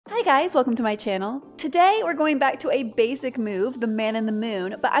Hi guys, welcome to my channel. Today we're going back to a basic move, the man in the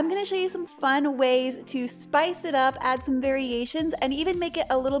moon, but I'm going to show you some fun ways to spice it up, add some variations, and even make it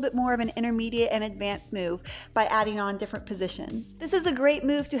a little bit more of an intermediate and advanced move by adding on different positions. This is a great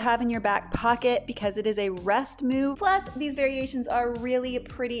move to have in your back pocket because it is a rest move, plus these variations are really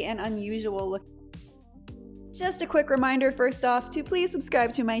pretty and unusual looking. Just a quick reminder first off to please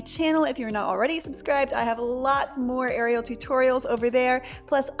subscribe to my channel if you're not already subscribed. I have lots more aerial tutorials over there,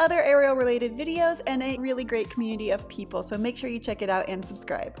 plus other aerial related videos and a really great community of people, so make sure you check it out and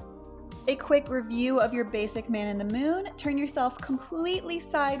subscribe. A quick review of your basic man in the moon. Turn yourself completely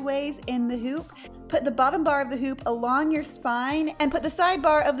sideways in the hoop. Put the bottom bar of the hoop along your spine and put the side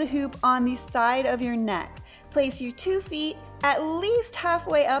bar of the hoop on the side of your neck. Place your 2 feet at least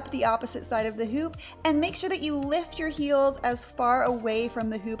halfway up the opposite side of the hoop and make sure that you lift your heels as far away from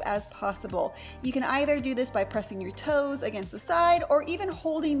the hoop as possible. You can either do this by pressing your toes against the side or even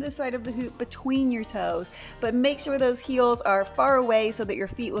holding the side of the hoop between your toes, but make sure those heels are far away so that your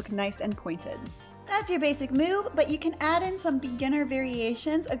feet look nice and pointed. That's your basic move, but you can add in some beginner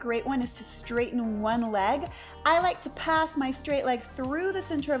variations. A great one is to straighten one leg. I like to pass my straight leg through the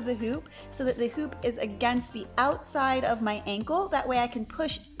center of the hoop so that the hoop is against the outside of my ankle. That way I can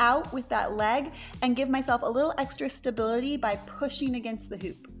push out with that leg and give myself a little extra stability by pushing against the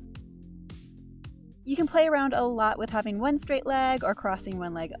hoop. You can play around a lot with having one straight leg or crossing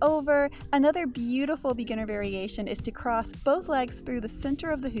one leg over. Another beautiful beginner variation is to cross both legs through the center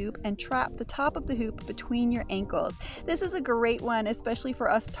of the hoop and trap the top of the hoop between your ankles. This is a great one, especially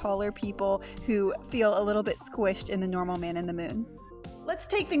for us taller people who feel a little bit squished in the normal man in the moon. Let's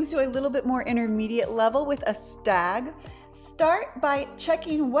take things to a little bit more intermediate level with a stag. Start by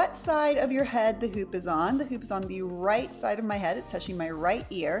checking what side of your head the hoop is on. The hoop is on the right side of my head. It's touching my right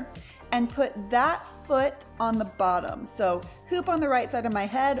ear. And put that foot on the bottom. So hoop on the right side of my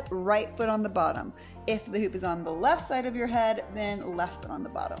head, right foot on the bottom. If the hoop is on the left side of your head, then left foot on the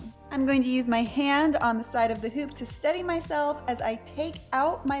bottom. I'm going to use my hand on the side of the hoop to steady myself as I take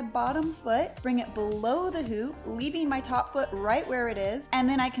out my bottom foot, bring it below the hoop, leaving my top foot right where it is, and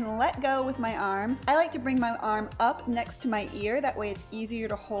then I can let go with my arms. I like to bring my arm up next to my ear, that way it's easier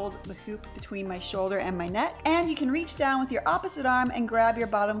to hold the hoop between my shoulder and my neck, and you can reach down with your opposite arm and grab your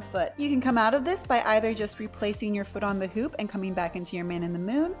bottom foot. You can come out of this by either just replacing your foot on the hoop and coming back into your man in the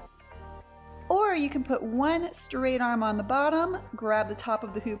moon, or you can put one straight arm on the bottom, grab the top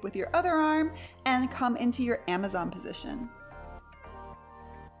of the hoop with your other arm, and come into your Amazon position.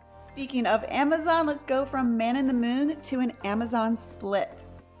 Speaking of Amazon, let's go from man in the moon to an Amazon split.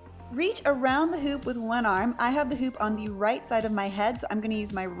 Reach around the hoop with one arm. I have the hoop on the right side of my head, so I'm going to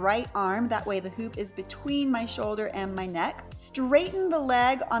use my right arm. That way the hoop is between my shoulder and my neck. Straighten the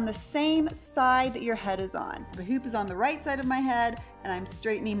leg on the same side that your head is on. The hoop is on the right side of my head, and I'm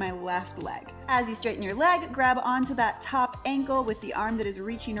straightening my left leg. As you straighten your leg, grab onto that top ankle with the arm that is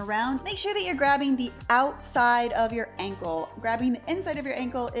reaching around. Make sure that you're grabbing the outside of your ankle. Grabbing the inside of your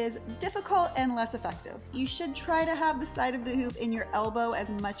ankle is difficult and less effective. You should try to have the side of the hoop in your elbow as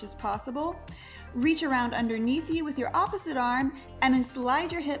much as possible. Reach around underneath you with your opposite arm and then slide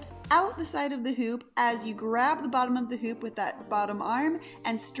your hips out the side of the hoop as you grab the bottom of the hoop with that bottom arm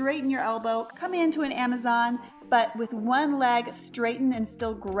and straighten your elbow. Come into an Amazon, but with one leg straightened and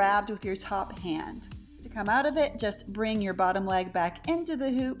still grabbed with your top hand. To come out of it, just bring your bottom leg back into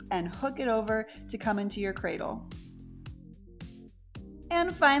the hoop and hook it over to come into your cradle.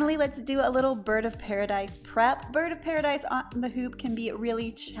 And finally, let's do a little bird of paradise prep. Bird of paradise on the hoop can be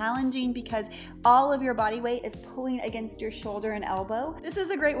really challenging because all of your body weight is pulling against your shoulder and elbow. This is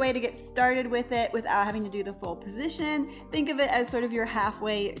a great way to get started with it without having to do the full position. Think of it as sort of your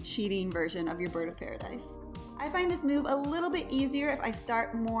halfway cheating version of your bird of paradise. I find this move a little bit easier if I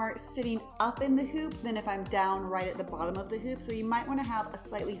start more sitting up in the hoop than if I'm down right at the bottom of the hoop, so you might want to have a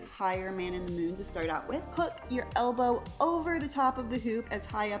slightly higher man in the moon to start out with. Hook your elbow over the top of the hoop as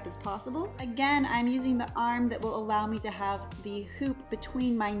high up as possible. Again, I'm using the arm that will allow me to have the hoop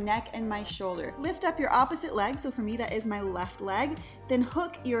between my neck and my shoulder. Lift up your opposite leg, so for me that is my left leg, then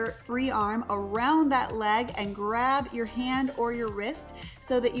hook your free arm around that leg and grab your hand or your wrist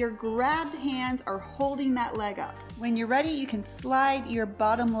so that your grabbed hands are holding that leg up. When you're ready, you can slide your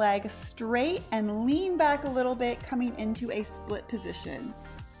bottom leg straight and lean back a little bit, coming into a split position.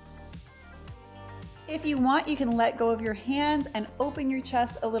 If you want, you can let go of your hands and open your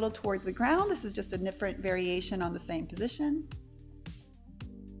chest a little towards the ground. This is just a different variation on the same position.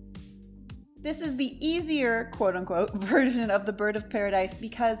 This is the easier, quote unquote, version of the bird of paradise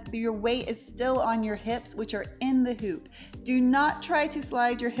because your weight is still on your hips, which are in the hoop. Do not try to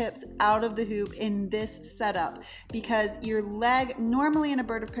slide your hips out of the hoop in this setup because your leg normally in a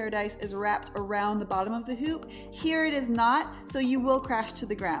bird of paradise is wrapped around the bottom of the hoop. Here it is not, so you will crash to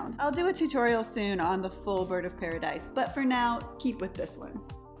the ground. I'll do a tutorial soon on the full bird of paradise, but for now, keep with this one.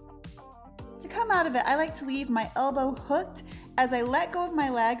 To come out of it, I like to leave my elbow hooked. As I let go of my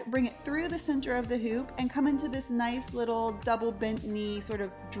leg, bring it through the center of the hoop and come into this nice little double bent knee, sort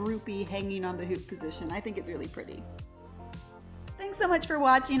of droopy, hanging on the hoop position. I think it's really pretty. Thanks so much for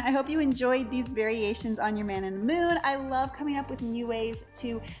watching. I hope you enjoyed these variations on your man in the moon. I love coming up with new ways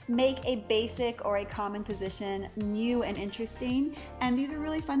to make a basic or a common position new and interesting, and these are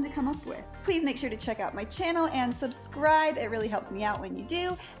really fun to come up with. Please make sure to check out my channel and subscribe. It really helps me out when you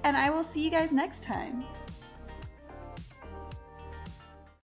do, and I will see you guys next time.